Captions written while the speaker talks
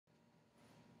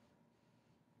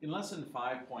In lesson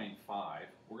 5.5,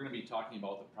 we're going to be talking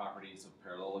about the properties of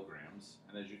parallelograms,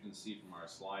 and as you can see from our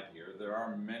slide here, there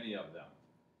are many of them.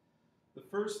 The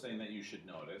first thing that you should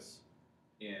notice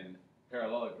in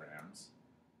parallelograms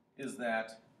is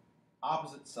that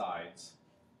opposite sides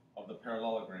of the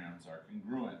parallelograms are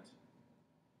congruent.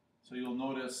 So you'll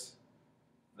notice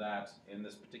that in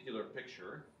this particular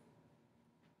picture,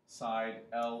 side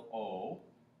LO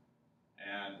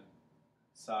and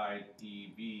side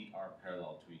EV are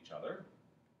parallel to each other,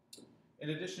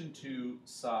 in addition to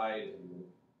side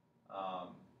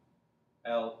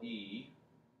LE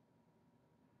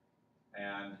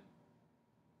and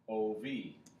OV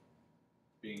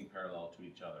being parallel to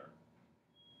each other.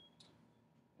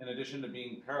 In addition to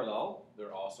being parallel,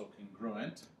 they're also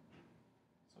congruent.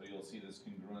 So you'll see this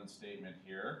congruent statement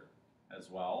here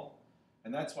as well.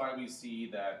 And that's why we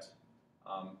see that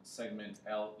segment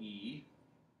LE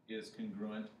is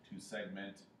congruent to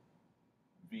segment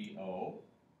VO,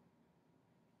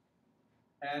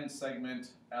 and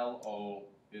segment LO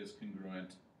is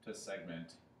congruent to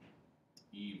segment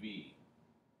EV.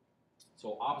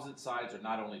 So opposite sides are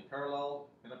not only parallel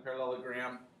in a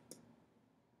parallelogram,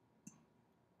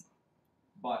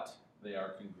 but they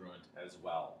are congruent as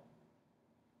well.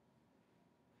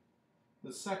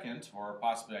 The second, or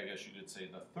possibly I guess you could say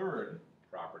the third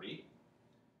property,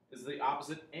 is the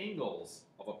opposite angles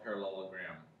of a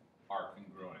parallelogram are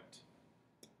congruent.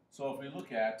 So if we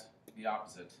look at the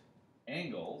opposite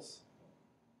angles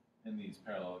in these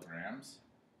parallelograms,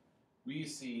 we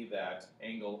see that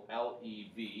angle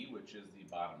LEV, which is the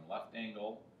bottom left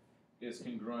angle, is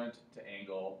congruent to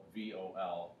angle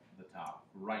VOL, the top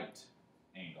right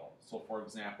angle. So for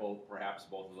example, perhaps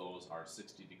both of those are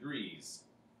 60 degrees.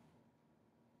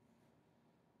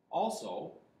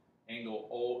 Also, angle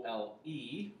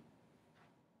OLE,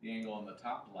 the angle on the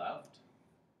top left,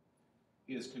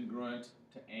 is congruent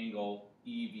to angle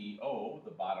EVO, the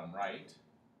bottom right.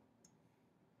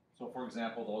 So for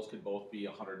example, those could both be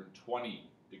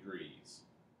 120 degrees.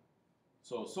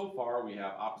 So far we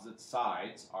have opposite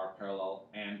sides are parallel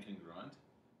and congruent,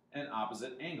 and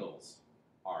opposite angles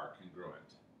are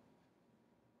congruent.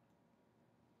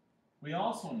 We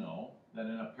also know that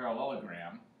in a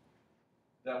parallelogram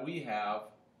that we have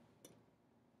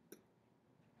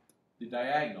the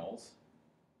diagonals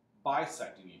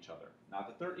bisecting each other. Not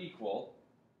that they're equal,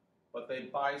 but they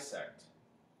bisect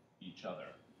each other.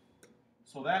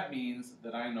 So that means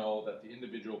that I know that the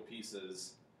individual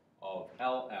pieces of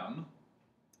LM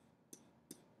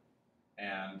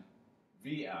and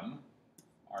VM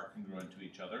are congruent to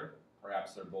each other.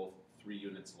 Perhaps they're both 3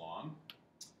 units long.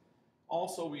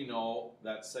 Also, we know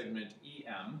that segment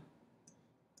EM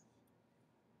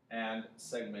and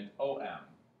segment OM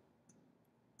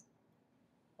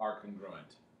are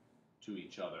congruent to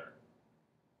each other.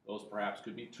 Those perhaps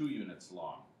could be 2 units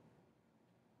long.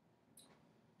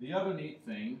 The other neat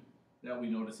thing that we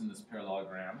notice in this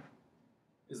parallelogram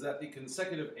is that the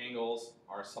consecutive angles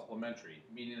are supplementary,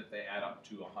 meaning that they add up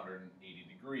to 180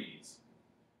 degrees.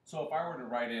 So if I were to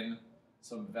write in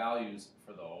some values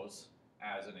for those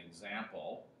as an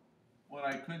example, what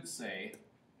I could say,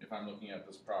 if I'm looking at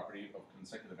this property of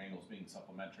consecutive angles being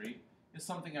supplementary, is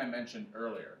something I mentioned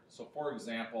earlier. So for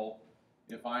example,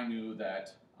 if I knew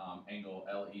that angle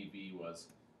LEV was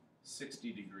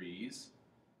 60 degrees,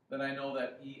 then I know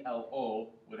that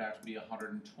ELO would have to be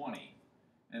 120.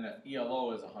 And if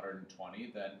ELO is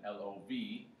 120, then LOV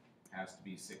has to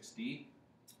be 60.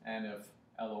 And if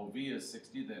LOV is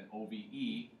 60, then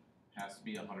OVE has to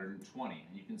be 120.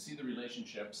 And you can see the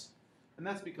relationships, and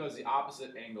that's because the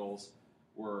opposite angles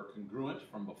were congruent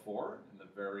from before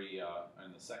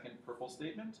in the second purple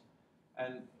statement,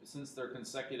 and since they're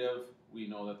consecutive, we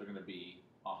know that they're going to be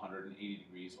 180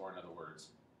 degrees, or in other words,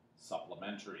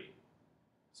 supplementary.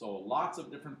 So lots of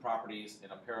different properties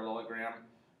in a parallelogram.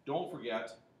 Don't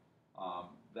forget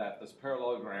that this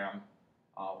parallelogram,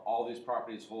 all these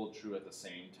properties hold true at the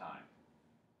same time.